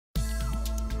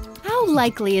How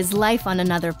likely is life on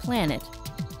another planet?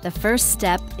 The first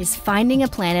step is finding a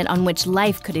planet on which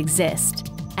life could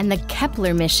exist. And the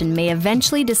Kepler mission may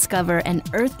eventually discover an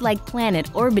Earth-like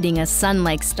planet orbiting a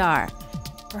Sun-like star,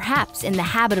 perhaps in the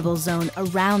habitable zone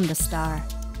around the star.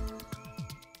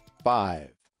 5,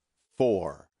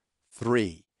 4,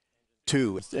 3,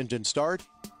 2, engine start.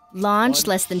 Launched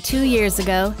less than 2 years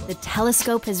ago, the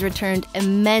telescope has returned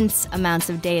immense amounts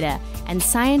of data, and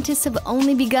scientists have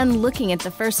only begun looking at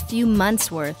the first few months'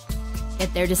 worth.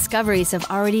 Yet their discoveries have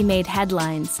already made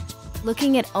headlines.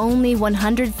 Looking at only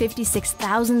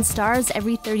 156,000 stars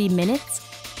every 30 minutes,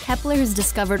 Kepler has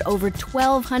discovered over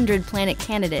 1,200 planet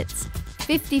candidates,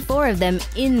 54 of them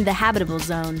in the habitable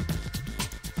zone,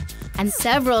 and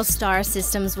several star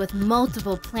systems with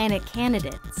multiple planet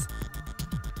candidates.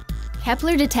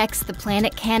 Kepler detects the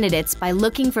planet candidates by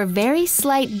looking for very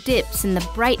slight dips in the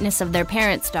brightness of their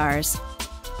parent stars.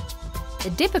 The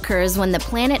dip occurs when the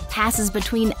planet passes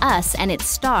between us and its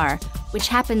star, which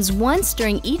happens once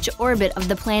during each orbit of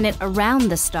the planet around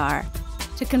the star.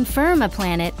 To confirm a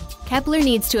planet, Kepler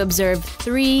needs to observe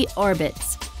 3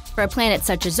 orbits. For a planet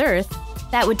such as Earth,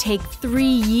 that would take 3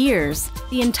 years,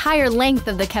 the entire length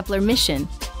of the Kepler mission.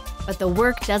 But the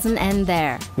work doesn't end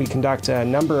there. We conduct a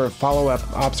number of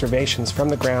follow-up observations from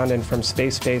the ground and from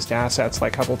space-based assets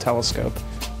like Hubble telescope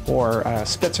or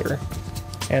Spitzer.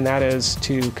 And that is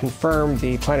to confirm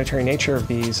the planetary nature of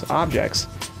these objects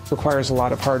requires a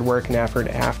lot of hard work and effort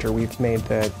after we've made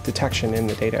the detection in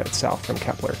the data itself from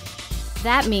Kepler.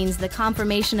 That means the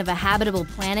confirmation of a habitable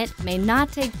planet may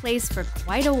not take place for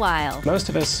quite a while. Most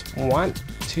of us want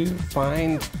to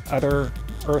find other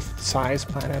Earth-sized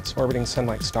planets orbiting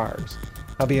Sun-like stars.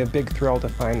 That'll be a big thrill to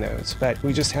find those, but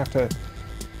we just have to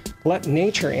let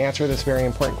nature answer this very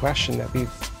important question that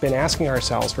we've been asking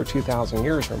ourselves for 2,000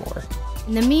 years or more.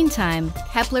 In the meantime,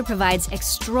 Kepler provides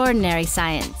extraordinary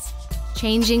science,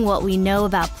 changing what we know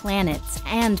about planets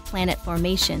and planet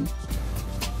formation.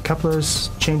 Kepler's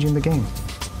changing the game.